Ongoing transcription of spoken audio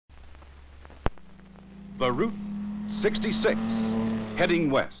The Route 66,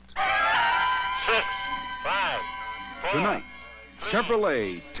 heading west. 6, 5, 4, Tonight,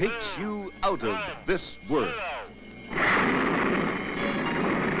 Chevrolet takes you out of this world.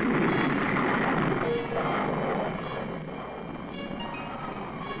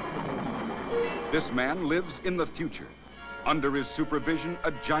 This man lives in the future. Under his supervision,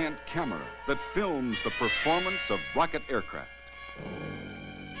 a giant camera that films the performance of rocket aircraft.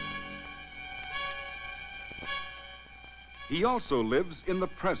 He also lives in the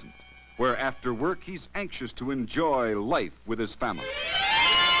present, where after work he's anxious to enjoy life with his family.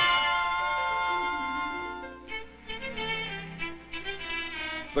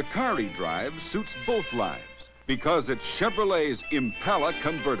 The car he drives suits both lives because it's Chevrolet's Impala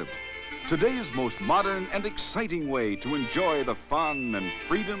Convertible. Today's most modern and exciting way to enjoy the fun and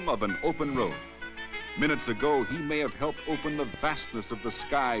freedom of an open road. Minutes ago, he may have helped open the vastness of the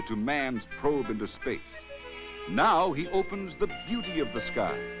sky to man's probe into space. Now he opens the beauty of the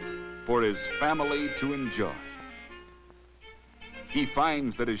sky for his family to enjoy. He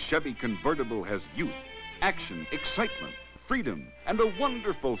finds that his Chevy Convertible has youth, action, excitement, freedom, and a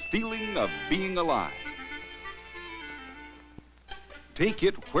wonderful feeling of being alive. Take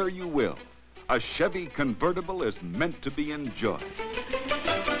it where you will. A Chevy Convertible is meant to be enjoyed.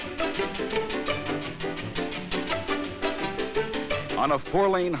 On a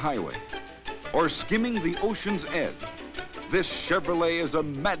 4-lane highway or skimming the ocean's edge, this Chevrolet is a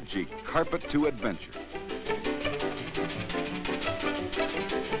magic carpet to adventure.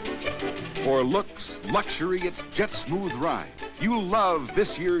 For looks, luxury, its jet smooth ride. You'll love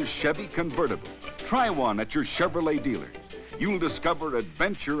this year's Chevy Convertible. Try one at your Chevrolet dealer. You'll discover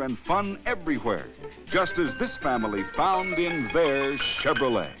adventure and fun everywhere, just as this family found in their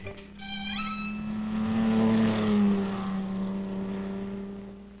Chevrolet.